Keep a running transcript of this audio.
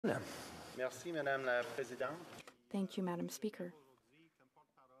Merci, Madame la Présidente. Thank you, Madam Speaker.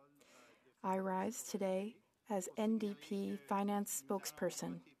 I rise today as NDP Finance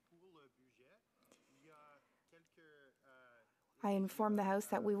spokesperson. I inform the House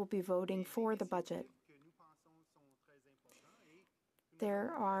that we will be voting for the budget.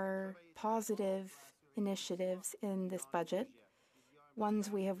 There are positive initiatives in this budget,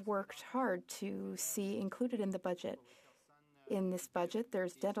 ones we have worked hard to see included in the budget. In this budget,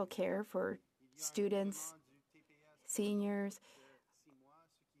 there's dental care for students, seniors,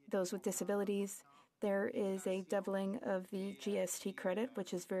 those with disabilities. There is a doubling of the GST credit,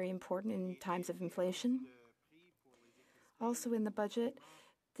 which is very important in times of inflation. Also in the budget,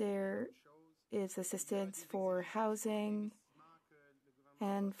 there is assistance for housing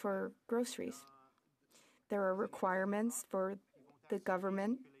and for groceries. There are requirements for the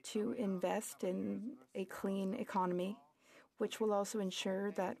government to invest in a clean economy, which will also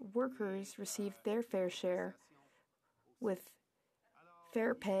ensure that workers receive their fair share with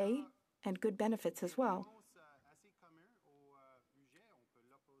fair pay and good benefits as well.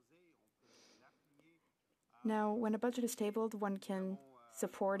 Now, when a budget is tabled, one can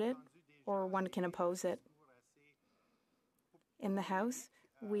support it or one can oppose it. In the House,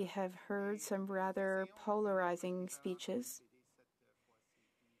 we have heard some rather polarizing speeches,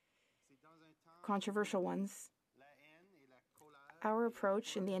 controversial ones. Our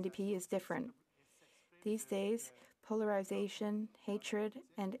approach in the NDP is different. These days, polarization, hatred,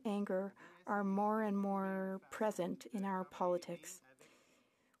 and anger are more and more present in our politics.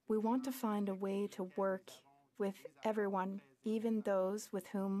 We want to find a way to work with everyone, even those with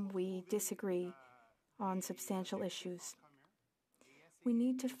whom we disagree on substantial issues. We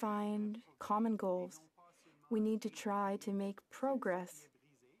need to find common goals. We need to try to make progress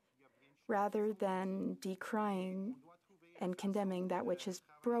rather than decrying and condemning that which is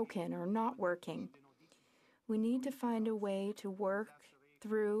broken or not working. We need to find a way to work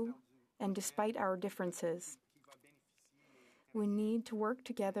through and despite our differences. We need to work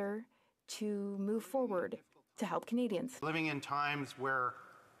together to move forward to help Canadians. Living in times where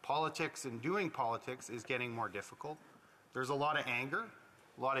politics and doing politics is getting more difficult, there's a lot of anger,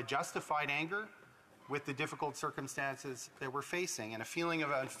 a lot of justified anger with the difficult circumstances that we're facing, and a feeling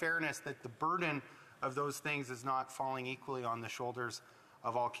of unfairness that the burden of those things is not falling equally on the shoulders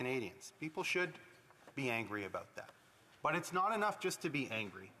of all Canadians. People should be angry about that. But it's not enough just to be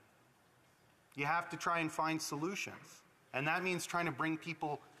angry. You have to try and find solutions. And that means trying to bring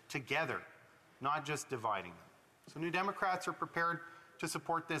people together, not just dividing them. So New Democrats are prepared to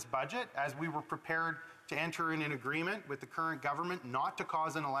support this budget, as we were prepared to enter in an agreement with the current government not to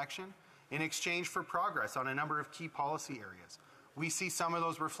cause an election in exchange for progress on a number of key policy areas. We see some of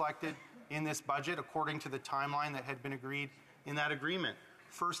those reflected in this budget according to the timeline that had been agreed in that agreement.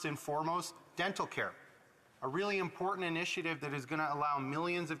 First and foremost, dental care, a really important initiative that is going to allow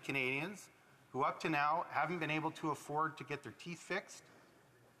millions of Canadians who up to now haven't been able to afford to get their teeth fixed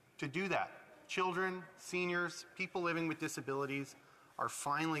to do that. Children, seniors, people living with disabilities are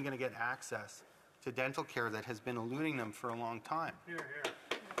finally going to get access to dental care that has been eluding them for a long time. Hear, hear.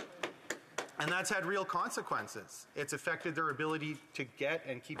 And that's had real consequences. It's affected their ability to get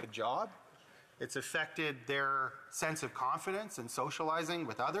and keep a job. It's affected their sense of confidence and socializing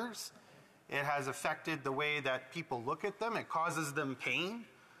with others. It has affected the way that people look at them. It causes them pain.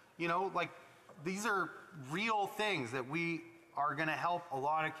 You know, like, these are real things that we are going to help a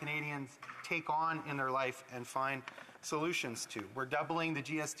lot of Canadians take on in their life and find solutions to. We're doubling the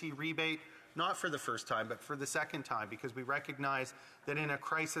GST rebate, not for the first time, but for the second time, because we recognize that in a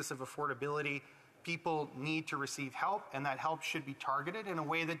crisis of affordability, people need to receive help, and that help should be targeted in a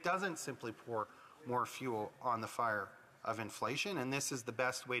way that doesn't simply pour more fuel on the fire of inflation, and this is the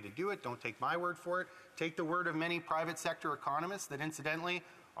best way to do it. Don't take my word for it. Take the word of many private sector economists that incidentally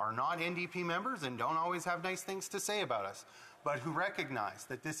are not NDP members and don't always have nice things to say about us, but who recognize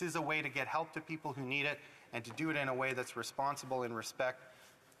that this is a way to get help to people who need it and to do it in a way that's responsible in respect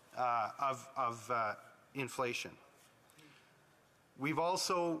of inflation. We've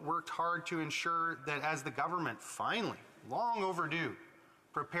also worked hard to ensure that as the government finally, long overdue,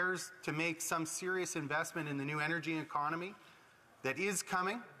 prepares to make some serious investment in the new energy economy that is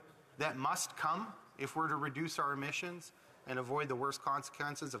coming, that must come if we're to reduce our emissions and avoid the worst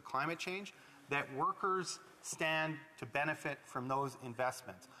consequences of climate change, that workers stand to benefit from those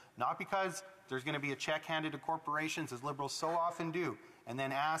investments. Not because there's going to be a check handed to corporations, as Liberals so often do, and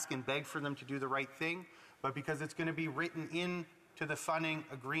then ask and beg for them to do the right thing, but because it's going to be written into the funding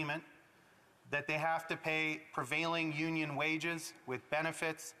agreement that they have to pay prevailing union wages with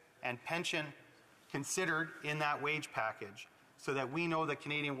benefits and pension considered in that wage package, so that we know that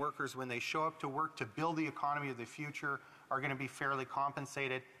Canadian workers, when they show up to work to build the economy of the future, are going to be fairly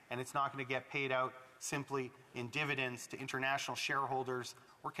compensated, and it's not going to get paid out simply in dividends to international shareholders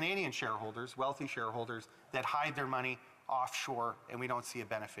or Canadian shareholders, wealthy shareholders, that hide their money offshore, and we don't see a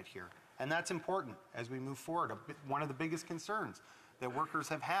benefit here. And that's important as we move forward. One of the biggest concerns that workers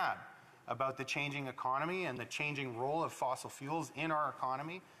have had about the changing economy and the changing role of fossil fuels in our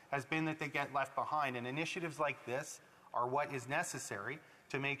economy has been that they get left behind. And initiatives like this are what is necessary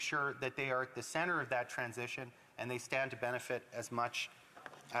to make sure that they are at the center of that transition and they stand to benefit as much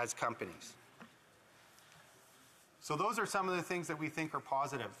as companies. So those are some of the things that we think are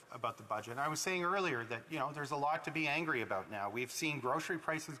positive about the budget. And I was saying earlier that, there's a lot to be angry about now. We've seen grocery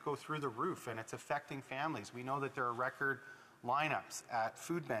prices go through the roof, and it's affecting families. We know that there are record lineups at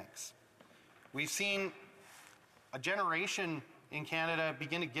food banks. We've seen a generation in Canada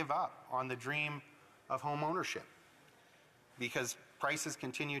begin to give up on the dream of home ownership because prices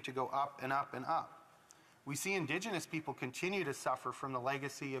continue to go up and up and up. We see Indigenous people continue to suffer from the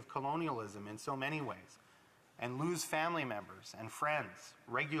legacy of colonialism in so many ways, and lose family members and friends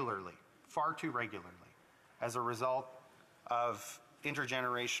regularly, far too regularly, as a result of the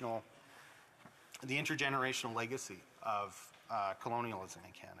intergenerational legacy of colonialism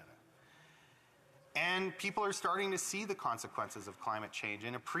in Canada. And people are starting to see the consequences of climate change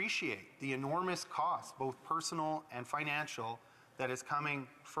and appreciate the enormous cost, both personal and financial, that is coming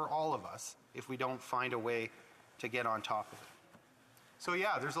for all of us if we don't find a way to get on top of it. So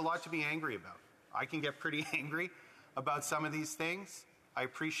yeah, there's a lot to be angry about. I can get pretty angry about some of these things. I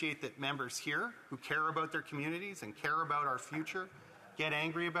appreciate that members here who care about their communities and care about our future get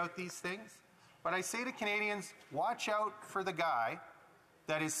angry about these things. But I say to Canadians, watch out for the guy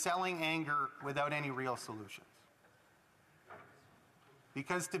that is selling anger without any real solutions.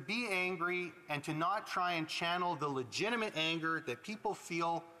 Because to be angry and to not try and channel the legitimate anger that people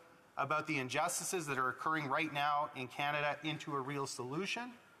feel about the injustices that are occurring right now in Canada into a real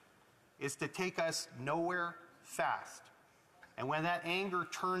solution is to take us nowhere fast. And when that anger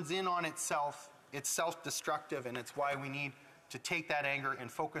turns in on itself, it's self-destructive, and it's why we need to take that anger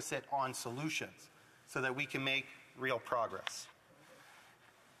and focus it on solutions so that we can make real progress.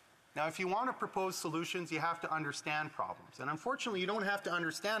 Now, if you want to propose solutions, you have to understand problems. And unfortunately, you don't have to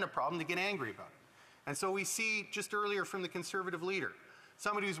understand a problem to get angry about it. And so we see just earlier from the Conservative leader,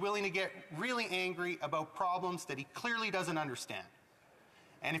 somebody who's willing to get really angry about problems that he clearly doesn't understand.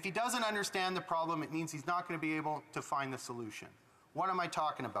 And if he doesn't understand the problem, it means he's not going to be able to find the solution. What am I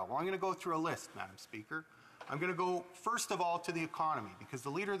talking about? Well, I'm going to go through a list, Madam Speaker. I'm going to go, first of all, to the economy, because the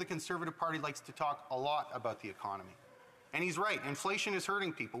leader of the Conservative Party likes to talk a lot about the economy. And he's right, inflation is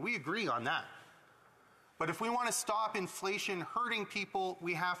hurting people. We agree on that. But if we want to stop inflation hurting people,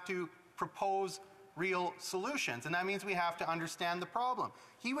 we have to propose real solutions, and that means we have to understand the problem.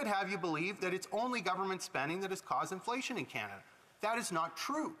 He would have you believe that it's only government spending that has caused inflation in Canada. That is not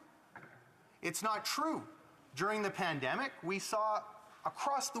true. It's not true. During the pandemic, we saw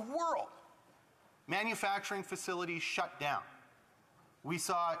across the world manufacturing facilities shut down. We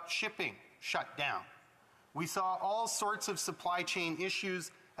saw shipping shut down. We saw all sorts of supply chain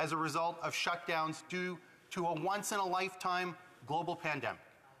issues as a result of shutdowns due to a once-in-a-lifetime global pandemic.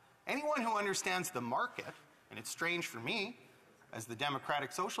 Anyone who understands the market, and it's strange for me, as the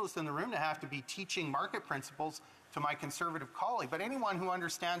Democratic Socialist in the room, to have to be teaching market principles to my Conservative colleague, but anyone who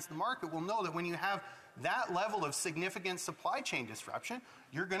understands the market will know that when you have that level of significant supply chain disruption,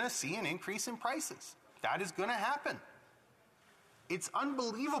 you're going to see an increase in prices. That is going to happen. It's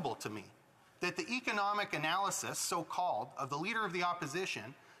unbelievable to me that the economic analysis, so-called, of the Leader of the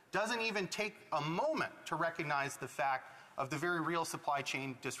Opposition doesn't even take a moment to recognize the fact of the very real supply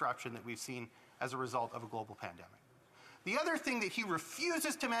chain disruption that we've seen as a result of a global pandemic. The other thing that he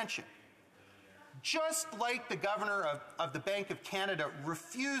refuses to mention, just like the Governor of the Bank of Canada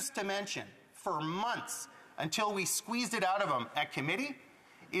refused to mention for months until we squeezed it out of him at committee,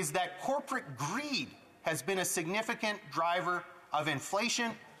 is that corporate greed has been a significant driver of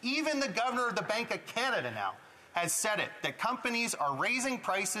inflation. Even the Governor of the Bank of Canada now has said it, that companies are raising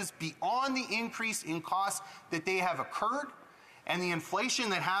prices beyond the increase in costs that they have occurred, and the inflation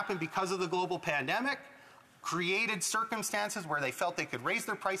that happened because of the global pandemic created circumstances where they felt they could raise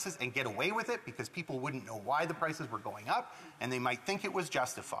their prices and get away with it because people wouldn't know why the prices were going up, and they might think it was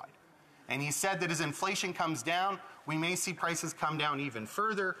justified. And he said that as inflation comes down, we may see prices come down even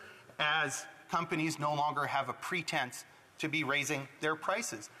further as companies no longer have a pretense to be raising their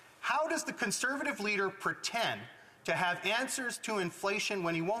prices. How does the Conservative leader pretend to have answers to inflation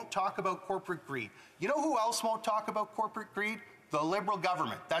when he won't talk about corporate greed? You know who else won't talk about corporate greed? the Liberal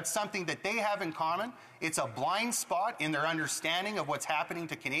government. That's something that they have in common. It's a blind spot in their understanding of what's happening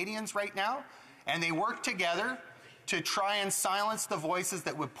to Canadians right now, and they work together to try and silence the voices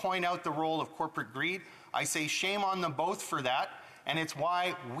that would point out the role of corporate greed. I say shame on them both for that, and it's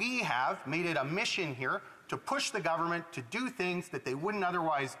why we have made it a mission here to push the government to do things that they wouldn't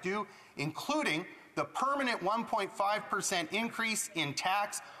otherwise do, including the permanent 1.5% increase in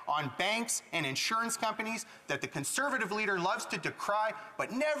tax on banks and insurance companies that the Conservative leader loves to decry,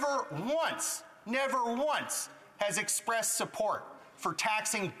 but never once has expressed support for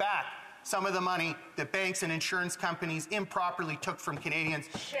taxing back some of the money that banks and insurance companies improperly took from Canadians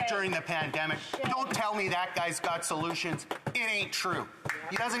during the pandemic. Don't tell me that guy's got solutions. It ain't true.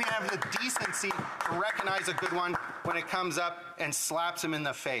 He doesn't even have the decency to recognize a good one when it comes up and slaps him in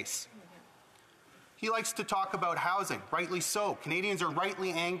the face. He likes to talk about housing, rightly so. Canadians are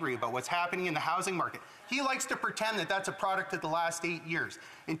rightly angry about what's happening in the housing market. He likes to pretend that that's a product of the last 8 years.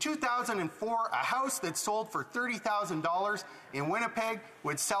 In 2004, a house that sold for $30,000 in Winnipeg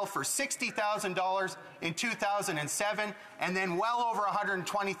would sell for $60,000 in 2007, and then well over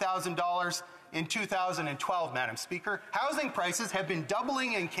 $120,000 in 2012, Madam Speaker. Housing prices have been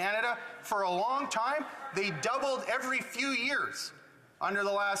doubling in Canada for a long time. They doubled every few years under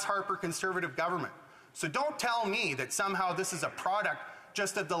the last Harper Conservative government. So don't tell me that somehow this is a product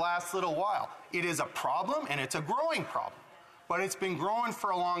just of the last little while. It is a problem, and it's a growing problem, but it's been growing for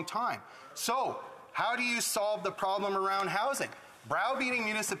a long time. So how do you solve the problem around housing? Browbeating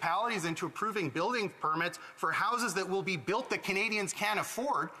municipalities into approving building permits for houses that will be built that Canadians can't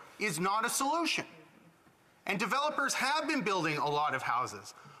afford is not a solution. And developers have been building a lot of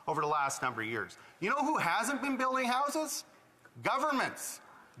houses over the last number of years. You know who hasn't been building houses? Governments.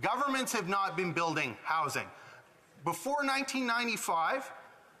 Governments have not been building housing. Before 1995,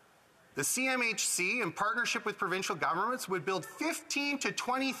 the CMHC, in partnership with provincial governments, would build 15,000 to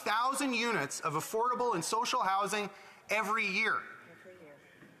 20,000 units of affordable and social housing every year.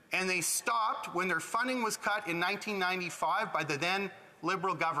 And they stopped when their funding was cut in 1995 by the then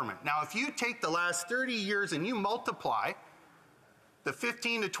Liberal government. Now, if you take the last 30 years and you multiply the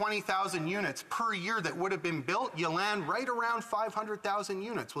 15,000 to 20,000 units per year that would have been built, you land right around 500,000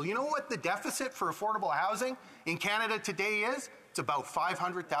 units. Well, you know what the deficit for affordable housing in Canada today is? It's about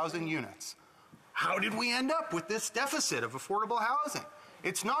 500,000 units. How did we end up with this deficit of affordable housing?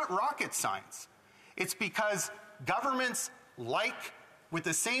 It's not rocket science. It's because governments, like with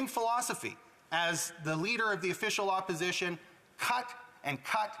the same philosophy as the leader of the official opposition, cut and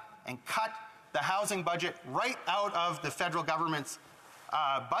cut and cut the housing budget right out of the federal government's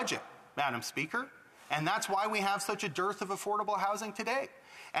budget, Madam Speaker. And that's why we have such a dearth of affordable housing today.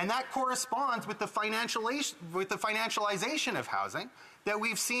 And that corresponds with the financialization of housing that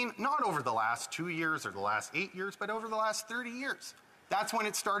we've seen not over the last 2 years or the last 8 years, but over the last 30 years. That's when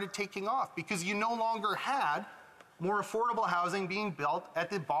it started taking off, because you no longer had more affordable housing being built at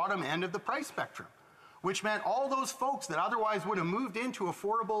the bottom end of the price spectrum, which meant all those folks that otherwise would have moved into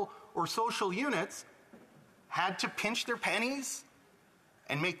affordable or social units had to pinch their pennies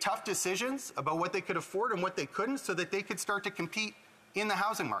and make tough decisions about what they could afford and what they couldn't so that they could start to compete in the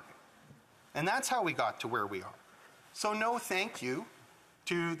housing market. And that's how we got to where we are. So no thank you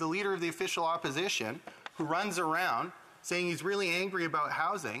to the leader of the official opposition who runs around saying he's really angry about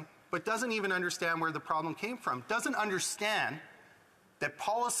housing, but doesn't even understand where the problem came from, doesn't understand that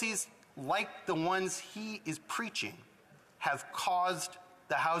policies like the ones he is preaching have caused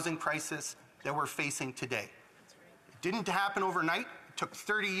the housing crisis that we're facing today. It didn't happen overnight. It took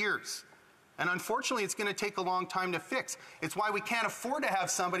 30 years. And unfortunately, it's going to take a long time to fix. It's why we can't afford to have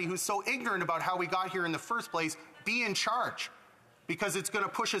somebody who's so ignorant about how we got here in the first place be in charge, because it's going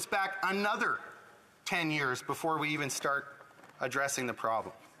to push us back another 10 years before we even start addressing the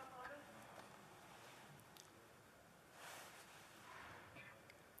problem.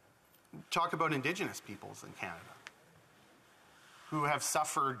 Talk about Indigenous peoples in Canada who have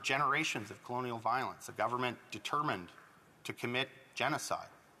suffered generations of colonial violence, a government determined to commit genocide,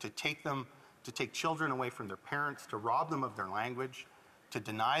 to take children away from their parents, to rob them of their language, to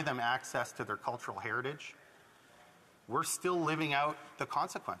deny them access to their cultural heritage. We're still living out the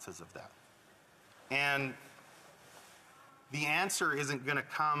consequences of that. And the answer isn't going to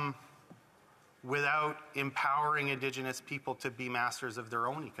come without empowering Indigenous people to be masters of their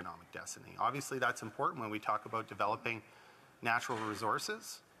own economic destiny. Obviously, that's important when we talk about developing natural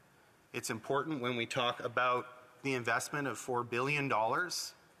resources. It's important when we talk about the investment of $4 billion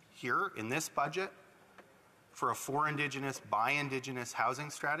here in this budget for a for Indigenous, by Indigenous housing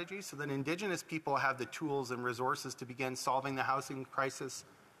strategy, so that Indigenous people have the tools and resources to begin solving the housing crisis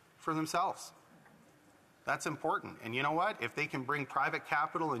for themselves. That's important. And you know what? If they can bring private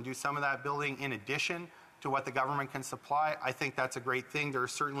capital and do some of that building in addition to what the government can supply, I think that's a great thing. There are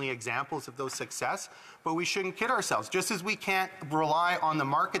certainly examples of those success, but we shouldn't kid ourselves. Just as we can't rely on the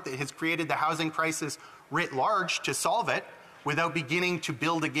market that has created the housing crisis writ large to solve it without beginning to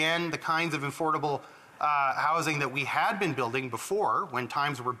build again the kinds of affordable housing that we had been building before when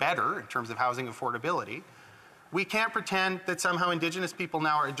times were better in terms of housing affordability, we can't pretend that somehow Indigenous people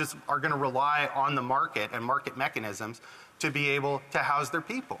now are going to rely on the market and market mechanisms to be able to house their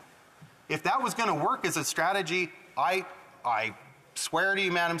people. If that was going to work as a strategy, I swear to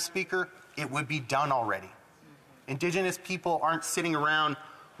you, Madam Speaker, it would be done already. Indigenous people aren't sitting around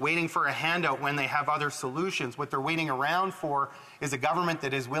waiting for a handout when they have other solutions. What they're waiting around for is a government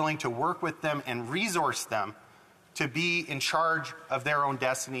that is willing to work with them and resource them to be in charge of their own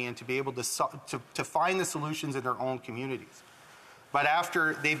destiny and to be able to find the solutions in their own communities. But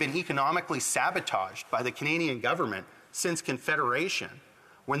after they've been economically sabotaged by the Canadian government since Confederation,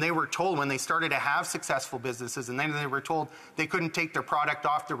 when they started to have successful businesses and then they were told they couldn't take their product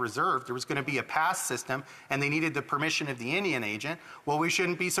off the reserve, there was going to be a pass system and they needed the permission of the Indian agent, well, we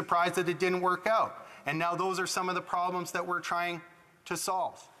shouldn't be surprised that it didn't work out. And now those are some of the problems that we're trying to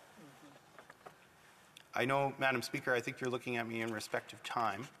solve. I know, Madam Speaker, I think you're looking at me in respect of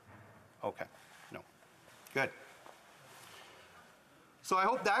time. Okay, no, good. So I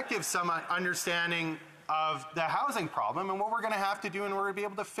hope that gives some understanding of the housing problem and what we're going to have to do in order to be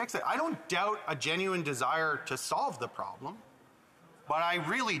able to fix it. I don't doubt a genuine desire to solve the problem, but I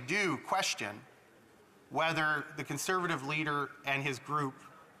really do question whether the Conservative leader and his group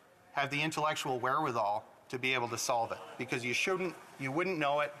have the intellectual wherewithal to be able to solve it, because you wouldn't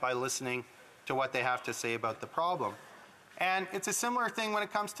know it by listening to what they have to say about the problem. And it's a similar thing when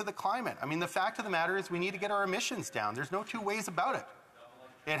it comes to the climate. I mean, the fact of the matter is we need to get our emissions down. There's no two ways about it.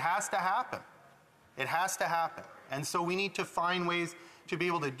 It has to happen. It has to happen. And so we need to find ways to be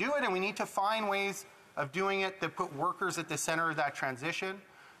able to do it, and we need to find ways of doing it that put workers at the center of that transition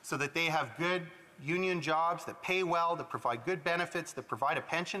so that they have good union jobs that pay well, that provide good benefits, that provide a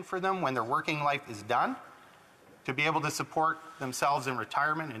pension for them when their working life is done, to be able to support themselves in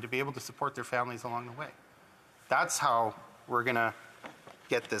retirement and to be able to support their families along the way. That's how we're going to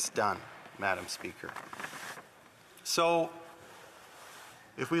get this done, Madam Speaker. So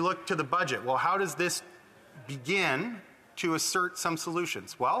if we look to the budget, well, how does this begin to assert some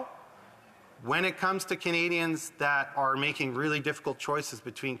solutions? Well, when it comes to Canadians that are making really difficult choices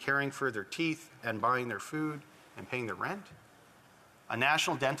between caring for their teeth and buying their food and paying their rent, a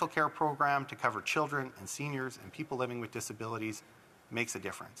national dental care program to cover children and seniors and people living with disabilities makes a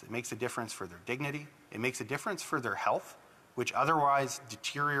difference. It makes a difference for their dignity. It makes a difference for their health, which otherwise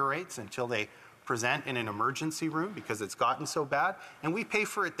deteriorates until they present in an emergency room because it's gotten so bad. And we pay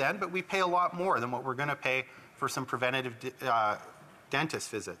for it then, but we pay a lot more than what we're going to pay for some preventative dentist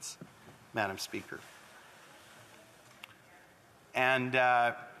visits, Madam Speaker. And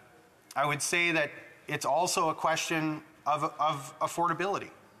I would say that it's also a question of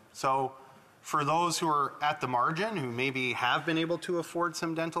affordability. So for those who are at the margin, who maybe have been able to afford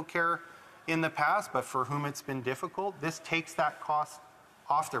some dental care in the past, but for whom it's been difficult, this takes that cost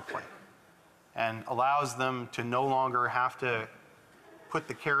off their plate and allows them to no longer have to put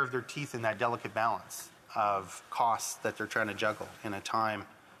the care of their teeth in that delicate balance of costs that they're trying to juggle in a time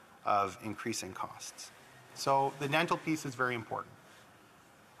of increasing costs. So the dental piece is very important.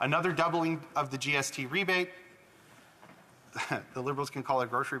 Another doubling of the GST rebate. The Liberals can call it a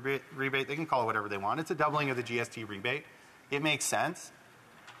grocery rebate. They can call it whatever they want. It's a doubling of the GST rebate. It makes sense.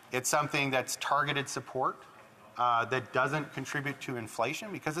 It's something that's targeted support that doesn't contribute to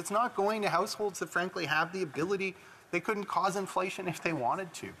inflation, because it's not going to households that frankly have the ability. They couldn't cause inflation if they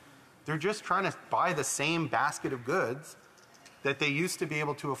wanted to. They're just trying to buy the same basket of goods that they used to be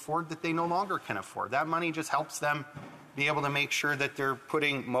able to afford that they no longer can afford. That money just helps them be able to make sure that they're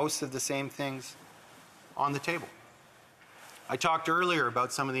putting most of the same things on the table. I talked earlier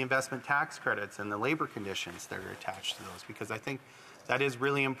about some of the investment tax credits and the labor conditions that are attached to those, because I think that is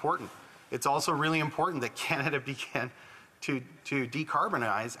really important. It's also really important that Canada began to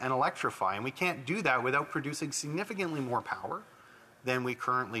decarbonize and electrify, and we can't do that without producing significantly more power than we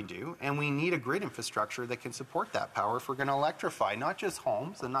currently do, and we need a grid infrastructure that can support that power if we're going to electrify not just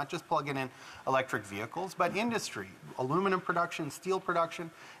homes and not just plugging in electric vehicles, but industry, aluminum production, steel production.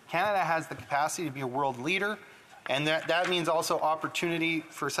 Canada has the capacity to be a world leader, and that means also opportunity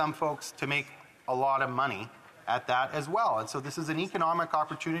for some folks to make a lot of money at that as well. And so this is an economic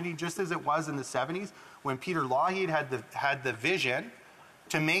opportunity, just as it was in the 70s when Peter Lougheed had the vision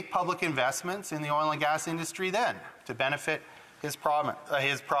to make public investments in the oil and gas industry then, to benefit his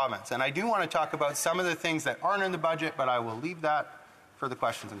province. And I do want to talk about some of the things that aren't in the budget, but I will leave that for the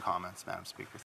questions and comments, Madam Speaker.